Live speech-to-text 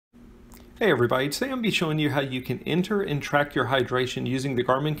Hey everybody, today I'm going to be showing you how you can enter and track your hydration using the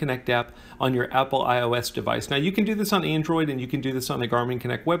Garmin Connect app on your Apple iOS device. Now you can do this on Android and you can do this on the Garmin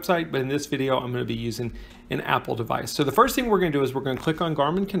Connect website, but in this video I'm going to be using an Apple device. So the first thing we're going to do is we're going to click on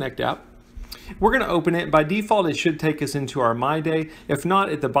Garmin Connect app. We're going to open it. By default, it should take us into our My Day. If not,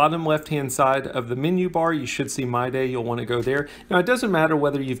 at the bottom left-hand side of the menu bar, you should see My Day. You'll want to go there. Now, it doesn't matter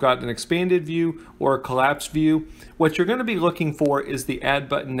whether you've got an expanded view or a collapsed view. What you're going to be looking for is the Add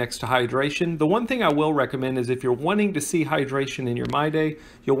button next to Hydration. The one thing I will recommend is if you're wanting to see hydration in your My Day,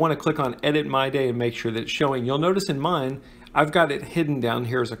 you'll want to click on Edit My Day and make sure that it's showing. You'll notice in mine, I've got it hidden down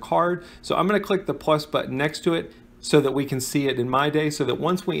here as a card. So I'm going to click the plus button next to it, so that we can see it in My Day, so that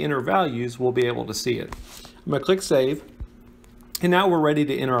once we enter values, we'll be able to see it. I'm going to click Save, and now we're ready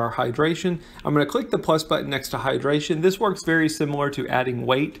to enter our hydration. I'm going to click the plus button next to hydration. This works very similar to adding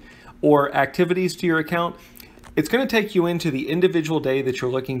weight or activities to your account. It's going to take you into the individual day that you're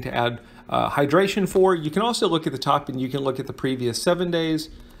looking to add hydration for. You can also look at the top and you can look at the previous 7 days,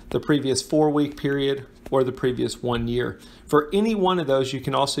 the previous 4-week period, or the previous 1 year. For any one of those, you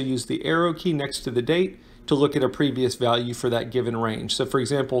can also use the arrow key next to the date to look at a previous value for that given range. So for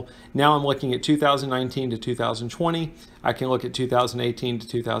example, now I'm looking at 2019 to 2020. I can look at 2018 to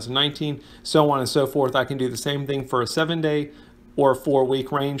 2019, so on and so forth. I can do the same thing for a 7-day or a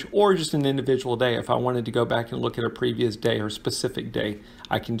 4-week range, or just an individual day. If I wanted to go back and look at a previous day or specific day,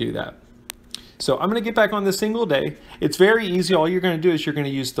 I can do that. So I'm going to get back on the single day. It's very easy. All you're going to do is you're going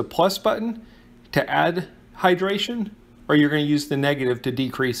to use the plus button to add hydration, or you're going to use the negative to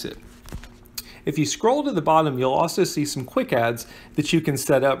decrease it. If you scroll to the bottom, you'll also see some quick adds that you can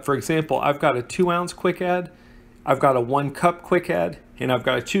set up. For example, I've got a 2-ounce quick add, I've got a 1-cup quick add, and I've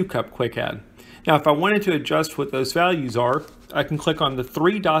got a 2-cup quick add. Now, if I wanted to adjust what those values are, I can click on the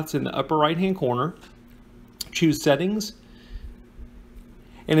 3 dots in the upper right-hand corner, choose Settings,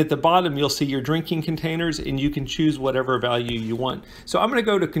 and at the bottom, you'll see your drinking containers, and you can choose whatever value you want. So I'm going to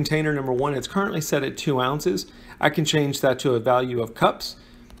go to container number 1. It's currently set at 2 ounces. I can change that to a value of cups.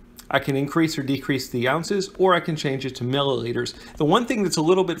 I can increase or decrease the ounces, or I can change it to milliliters. The one thing that's a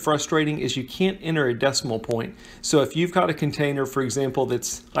little bit frustrating is you can't enter a decimal point. So if you've got a container, for example,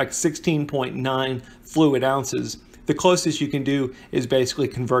 that's like 16.9 fluid ounces, the closest you can do is basically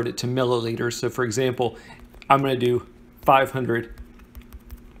convert it to milliliters. So for example, I'm going to do 500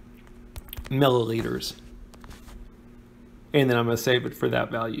 milliliters, and then I'm going to save it for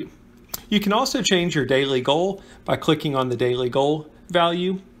that value. You can also change your daily goal by clicking on the daily goal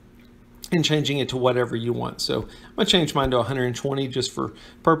value and changing it to whatever you want. So I'm going to change mine to 120 just for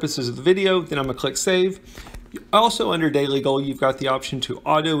purposes of the video. Then I'm going to click Save. Also under Daily Goal, you've got the option to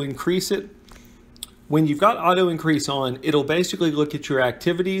auto increase it. When you've got auto increase on, it'll basically look at your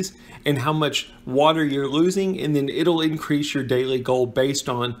activities and how much water you're losing, and then it'll increase your daily goal based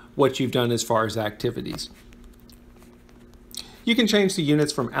on what you've done as far as activities. You can change the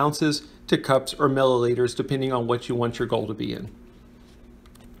units from ounces to cups or milliliters depending on what you want your goal to be in.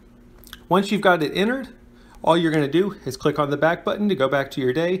 Once you've got it entered, all you're going to do is click on the back button to go back to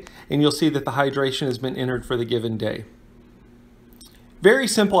your day, and you'll see that the hydration has been entered for the given day. Very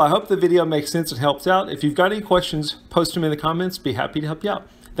simple. I hope the video makes sense and helps out. If you've got any questions, post them in the comments. Be happy to help you out.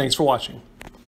 Thanks for watching.